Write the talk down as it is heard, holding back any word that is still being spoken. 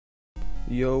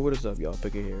Yo, what is up, y'all?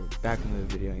 Picker here, back in the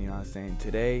video. You know what I'm saying?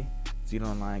 Today, Xeno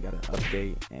Online got an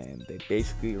update, and they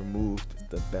basically removed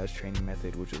the best training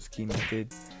method, which was key method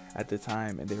at the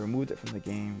time, and they removed it from the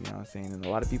game. You know what I'm saying? And a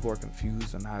lot of people are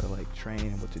confused on how to like train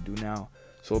and what to do now.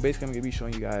 So basically, I'm gonna be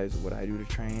showing you guys what I do to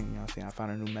train. You know what I'm saying? I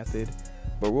found a new method.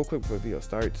 But real quick before the video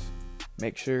starts,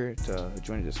 make sure to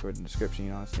join the Discord in the description.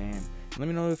 You know what I'm saying? And let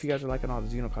me know if you guys are liking all the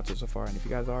Xeno content so far, and if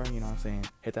you guys are, you know what I'm saying,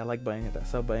 hit that like button, hit that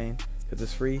sub button, because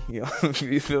it's free. You know,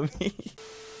 you feel me?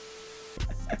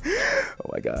 Oh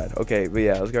my god. Okay, but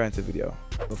yeah, let's get right into the video.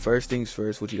 But first things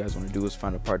first, what you guys want to do is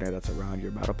find a partner that's around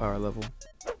your battle power level.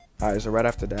 Alright, so right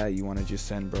after that, you want to just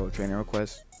send bro training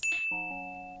request.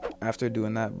 After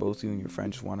doing that, both you and your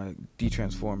friend just want to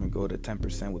de-transform and go to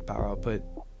 10% with power output.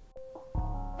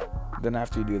 Then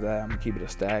after you do that, I'm gonna keep it a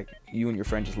stack. You and your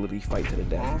friend just literally fight to the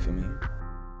death, you feel me?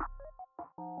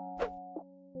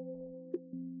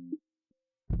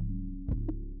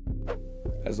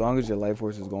 As long as your life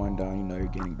force is going down, you know you're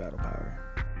gaining battle power.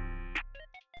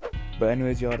 But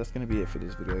anyways, y'all, that's gonna be it for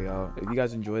this video, y'all. If you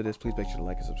guys enjoyed this, please make sure to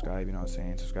like and subscribe. You know what I'm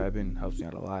saying? Subscribing helps me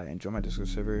out a lot. And join my Discord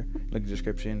server, link in the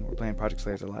description. We're playing Project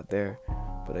Slayers a lot there.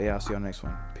 But yeah, I'll see you on the next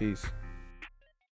one. Peace.